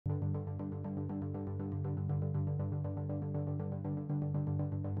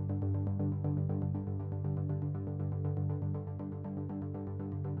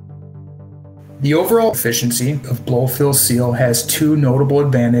The overall efficiency of blow-fill seal has two notable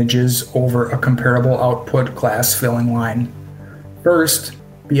advantages over a comparable output glass filling line. First,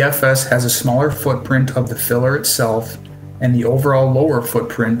 BFS has a smaller footprint of the filler itself and the overall lower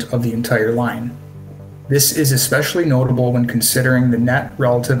footprint of the entire line. This is especially notable when considering the net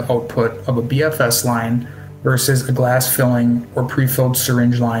relative output of a BFS line versus a glass filling or prefilled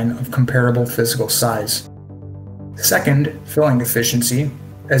syringe line of comparable physical size. Second, filling efficiency,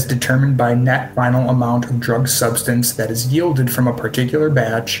 as determined by net final amount of drug substance that is yielded from a particular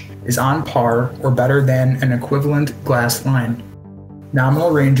batch, is on par or better than an equivalent glass line.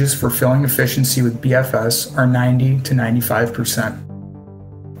 Nominal ranges for filling efficiency with BFS are 90 to 95%.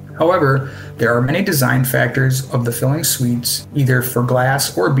 However, there are many design factors of the filling suites, either for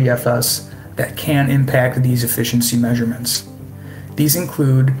glass or BFS, that can impact these efficiency measurements. These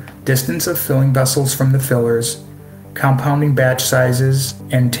include distance of filling vessels from the fillers, compounding batch sizes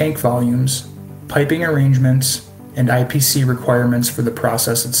and tank volumes, piping arrangements, and IPC requirements for the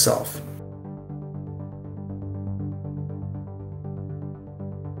process itself.